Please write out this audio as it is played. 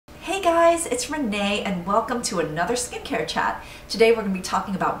Hey guys, it's Renee and welcome to another skincare chat. Today we're going to be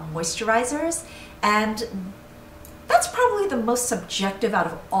talking about moisturizers, and that's probably the most subjective out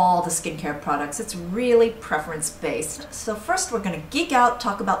of all the skincare products. It's really preference based. So first we're going to geek out,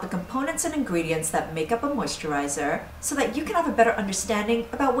 talk about the components and ingredients that make up a moisturizer so that you can have a better understanding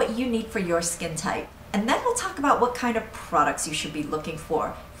about what you need for your skin type. And then we'll talk about what kind of products you should be looking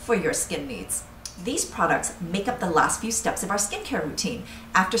for your skin needs. These products make up the last few steps of our skincare routine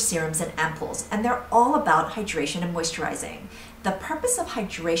after serums and ampoules, and they're all about hydration and moisturizing. The purpose of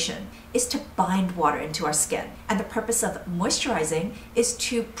hydration is to bind water into our skin, and the purpose of moisturizing is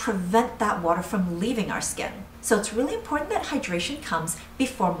to prevent that water from leaving our skin. So it's really important that hydration comes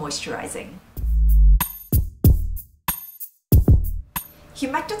before moisturizing.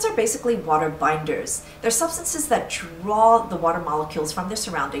 Humectants are basically water binders. They're substances that draw the water molecules from their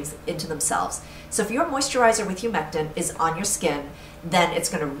surroundings into themselves. So if your moisturizer with humectant is on your skin, then it's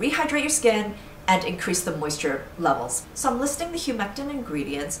going to rehydrate your skin and increase the moisture levels. So I'm listing the humectant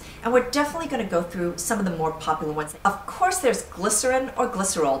ingredients, and we're definitely going to go through some of the more popular ones. Of course, there's glycerin or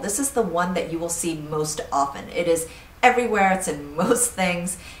glycerol. This is the one that you will see most often. It is everywhere, it's in most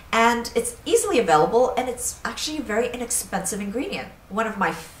things, and it's easily available, and it's actually a very inexpensive ingredient. One of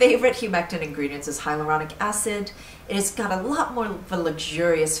my favorite humectant ingredients is hyaluronic acid. It has got a lot more of a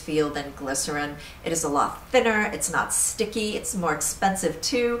luxurious feel than glycerin. It is a lot thinner, it's not sticky, it's more expensive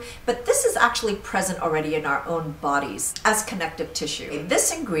too, but this is actually present already in our own bodies as connective tissue.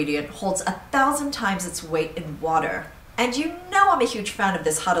 This ingredient holds 1,000 times its weight in water. And you know I'm a huge fan of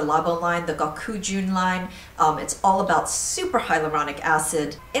this Hada Labo line, the Gokujyun line. It's all about super hyaluronic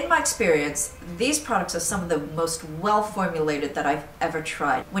acid. In my experience, these products are some of the most well-formulated that I've ever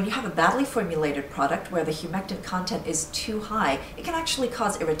tried. When you have a badly formulated product where the humectant content is too high, it can actually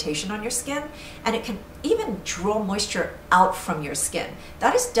cause irritation on your skin, and it can even draw moisture out from your skin.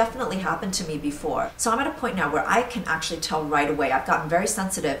 That has definitely happened to me before. So I'm at a point now where I can actually tell right away. I've gotten very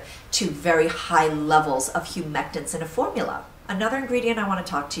sensitive to very high levels of humectants in a formula. Another ingredient I want to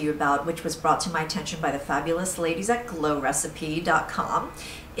talk to you about, which was brought to my attention by the fabulous ladies at glowrecipe.com,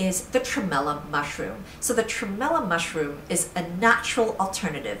 is the tremella mushroom. So the tremella mushroom is a natural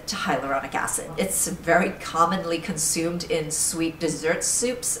alternative to hyaluronic acid. It's very commonly consumed in sweet dessert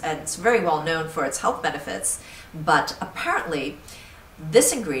soups, and it's very well known for its health benefits. But apparently,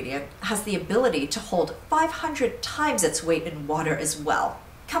 this ingredient has the ability to hold 500 times its weight in water as well.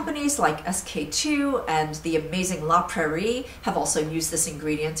 Companies like SK2 and the amazing La Prairie have also used this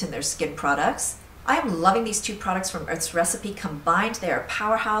ingredient in their skin products. I am loving these two products from Earth's Recipe combined. They are a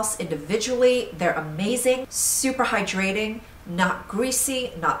powerhouse individually. They're amazing, super hydrating, not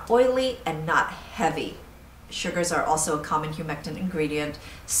greasy, not oily, and not heavy. Sugars are also a common humectant ingredient,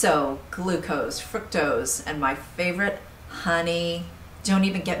 so glucose, fructose, and my favorite, honey. Don't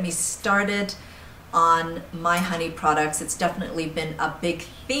even get me started on my honey products. It's definitely been a big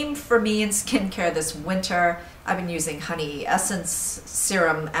theme for me in skincare this winter. I've been using honey essence,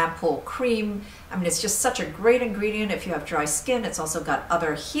 serum, ampoule, cream. I mean, it's just such a great ingredient if you have dry skin. It's also got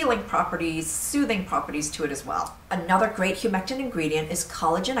other healing properties, soothing properties to it as well. Another great humectant ingredient is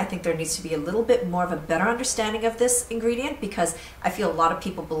collagen. I think there needs to be a little bit more of a better understanding of this ingredient, because I feel a lot of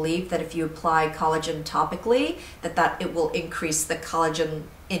people believe that if you apply collagen topically, that it will increase the collagen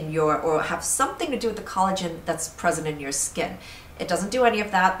in your, or have something to do with the collagen that's present in your skin. It doesn't do any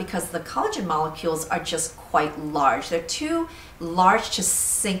of that because the collagen molecules are just quite large. They're too large to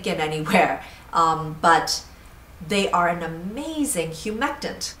sink in anywhere, but they are an amazing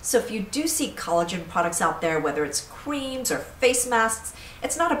humectant. So if you do see collagen products out there, whether it's creams or face masks,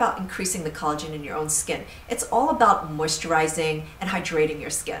 it's not about increasing the collagen in your own skin. It's all about moisturizing and hydrating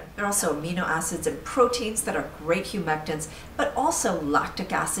your skin. There are also amino acids and proteins that are great humectants, but also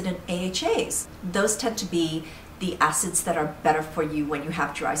lactic acid and AHAs. Those tend to be the acids that are better for you when you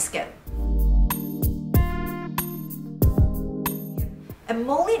have dry skin.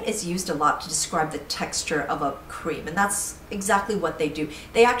 Emollient is used a lot to describe the texture of a cream, and that's exactly what they do.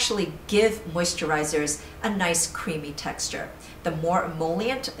 They actually give moisturizers a nice creamy texture. The more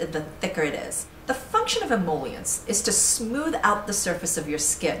emollient, the thicker it is. The function of emollients is to smooth out the surface of your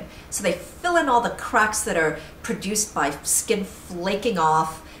skin. So they fill in all the cracks that are produced by skin flaking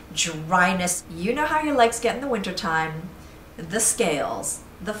off, dryness. You know how your legs get in the wintertime, the scales,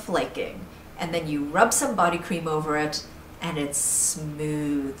 the flaking, and then you rub some body cream over it, and it's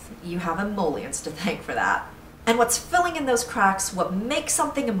smooth. You have emollients to thank for that. And what's filling in those cracks, what makes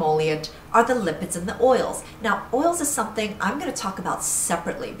something emollient, are the lipids and the oils. Now, oils is something I'm going to talk about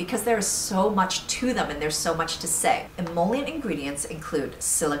separately because there is so much to them and there's so much to say. Emollient ingredients include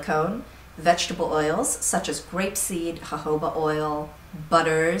silicone, vegetable oils such as grapeseed, jojoba oil,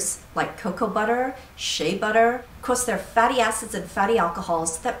 butters like cocoa butter, shea butter. Of course, they're fatty acids and fatty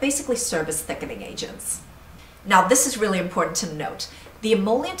alcohols that basically serve as thickening agents. Now, this is really important to note. The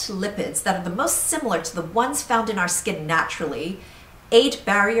emollient lipids that are the most similar to the ones found in our skin naturally aid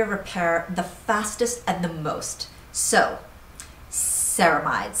barrier repair the fastest and the most. So,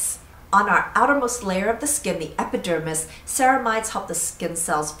 ceramides. On our outermost layer of the skin, the epidermis, ceramides help the skin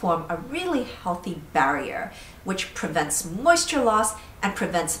cells form a really healthy barrier, which prevents moisture loss and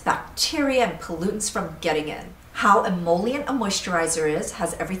prevents bacteria and pollutants from getting in. How emollient a moisturizer is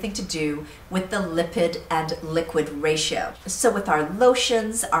has everything to do with the lipid and liquid ratio. So with our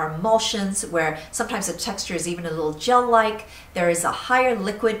lotions, our emulsions, where sometimes the texture is even a little gel-like, there is a higher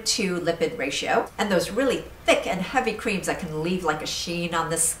liquid to lipid ratio. And those really thick and heavy creams that can leave like a sheen on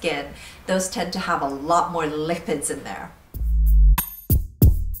the skin, those tend to have a lot more lipids in there.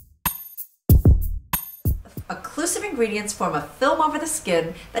 Occlusive ingredients form a film over the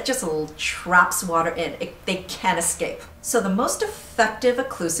skin that just traps water in. They can't escape. So the most effective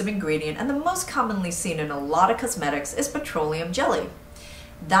occlusive ingredient and the most commonly seen in a lot of cosmetics is petroleum jelly.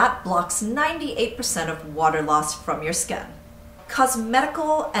 That blocks 98% of water loss from your skin.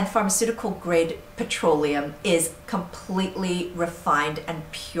 Cosmetical and pharmaceutical grade petroleum is completely refined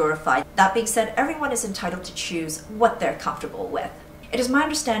and purified. That being said, everyone is entitled to choose what they're comfortable with. It is my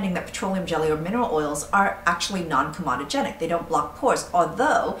understanding that petroleum jelly or mineral oils are actually non-comedogenic. They don't block pores,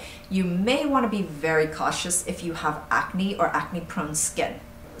 although you may want to be very cautious if you have acne or acne-prone skin.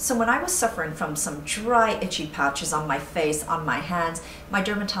 So when I was suffering from some dry, itchy patches on my face, on my hands, my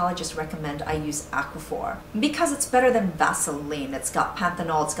dermatologist recommended I use Aquaphor because it's better than Vaseline. It's got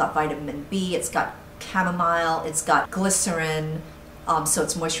panthenol, it's got vitamin B, it's got chamomile, it's got glycerin, so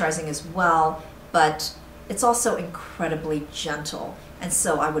it's moisturizing as well, but it's also incredibly gentle. And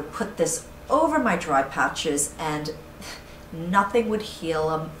so I would put this over my dry patches and nothing would heal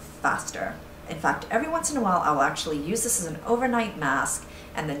them faster. In fact, every once in a while I'll actually use this as an overnight mask,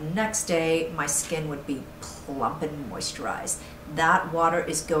 and the next day my skin would be plump and moisturized. That water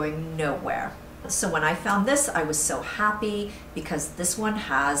is going nowhere. So when I found this, I was so happy because this one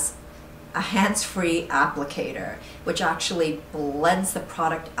has a hands-free applicator, which actually blends the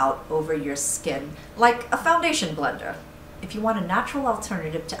product out over your skin like a foundation blender. If you want a natural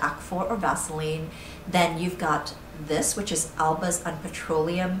alternative to Aquaphor or Vaseline, then you've got this, which is Alba's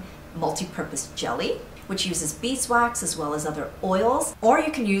Unpetroleum Multi-Purpose Jelly, which uses beeswax as well as other oils. Or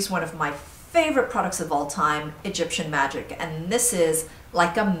you can use one of my favorite products of all time, Egyptian Magic, and this is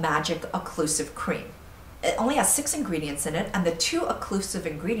like a magic occlusive cream. It only has 6 ingredients in it, and the 2 occlusive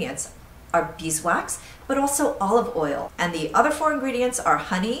ingredients are beeswax, but also olive oil. And the other 4 ingredients are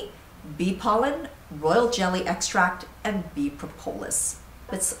honey, bee pollen, royal jelly extract, and bee propolis.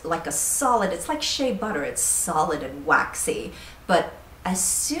 It's like a solid, it's like shea butter, it's solid and waxy, but as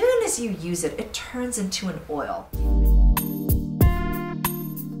soon as you use it, it turns into an oil.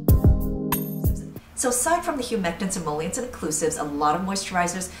 So aside from the humectants, emollients, and occlusives, a lot of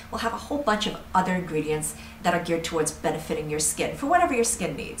moisturizers will have a whole bunch of other ingredients that are geared towards benefiting your skin for whatever your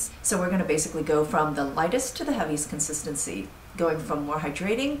skin needs. So we're going to basically go from the lightest to the heaviest consistency, going from more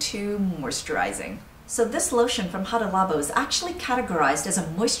hydrating to moisturizing. So this lotion from Hada Labo is actually categorized as a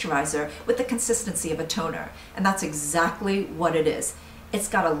moisturizer with the consistency of a toner, and that's exactly what it is. It's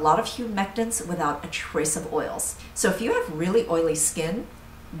got a lot of humectants without a trace of oils. So if you have really oily skin,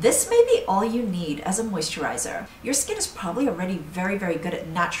 this may be all you need as a moisturizer. Your skin is probably already very, very good at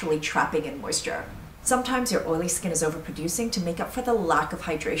naturally trapping in moisture. Sometimes your oily skin is overproducing to make up for the lack of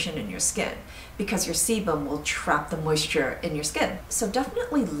hydration in your skin because your sebum will trap the moisture in your skin. So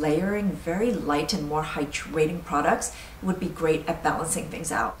definitely layering very light and more hydrating products would be great at balancing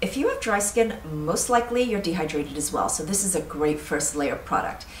things out. If you have dry skin, most likely you're dehydrated as well, so this is a great first layer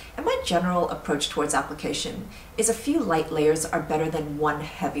product. And my general approach towards application is a few light layers are better than one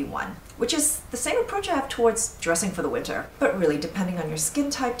heavy one, which is the same approach I have towards dressing for the winter. But really, depending on your skin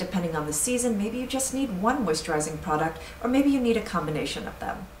type, depending on the season, maybe you just need one moisturizing product, or maybe you need a combination of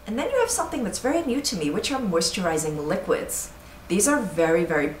them. And then you have something that's very new to me, which are moisturizing liquids. These are very,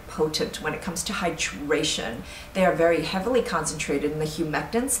 very potent when it comes to hydration. They are very heavily concentrated in the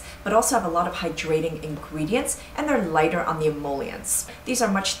humectants, but also have a lot of hydrating ingredients, and they're lighter on the emollients. These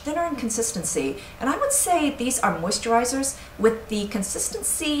are much thinner in consistency, and I would say these are moisturizers with the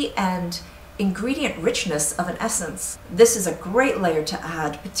consistency and ingredient richness of an essence. This is a great layer to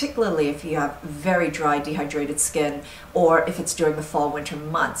add, particularly if you have very dry, dehydrated skin, or if it's during the fall-winter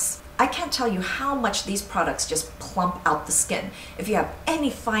months. I can't tell you how much these products just plump out the skin. If you have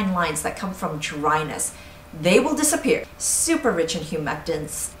any fine lines that come from dryness, they will disappear. Super rich in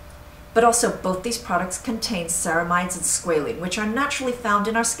humectants, But also both these products contain ceramides and squalene, which are naturally found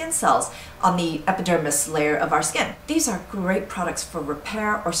in our skin cells on the epidermis layer of our skin. These are great products for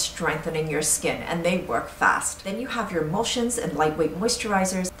repair or strengthening your skin, and they work fast. Then you have your emulsions and lightweight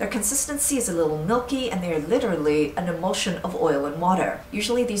moisturizers. Their consistency is a little milky, and they are literally an emulsion of oil and water.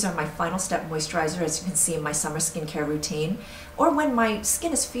 Usually these are my final step moisturizer, as you can see in my summer skincare routine, or when my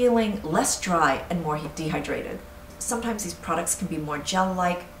skin is feeling less dry and more dehydrated. Sometimes these products can be more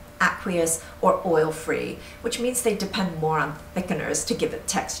gel-like, aqueous, or oil-free, which means they depend more on thickeners to give it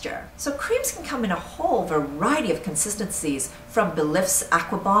texture. So creams can come in a whole variety of consistencies, from Belif's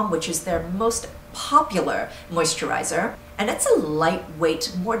Aqua Bomb, which is their most popular moisturizer, and it's a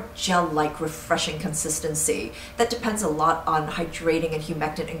lightweight, more gel-like, refreshing consistency that depends a lot on hydrating and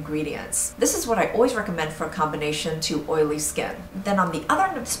humectant ingredients. This is what I always recommend for a combination to oily skin. Then on the other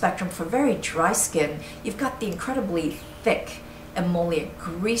end of the spectrum, for very dry skin, you've got the incredibly thick, emollient,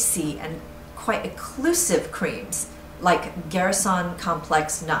 greasy, and quite occlusive creams like Gerson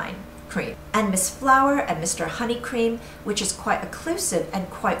Complex 9 cream, and Miss Flower and Mr. Honey cream, which is quite occlusive and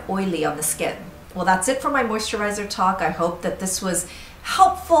quite oily on the skin. Well, that's it for my moisturizer talk. I hope that this was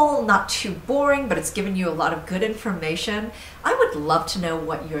helpful, not too boring, but it's given you a lot of good information. I would love to know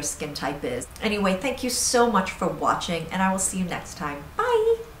what your skin type is. Anyway, thank you so much for watching, and I will see you next time. Bye!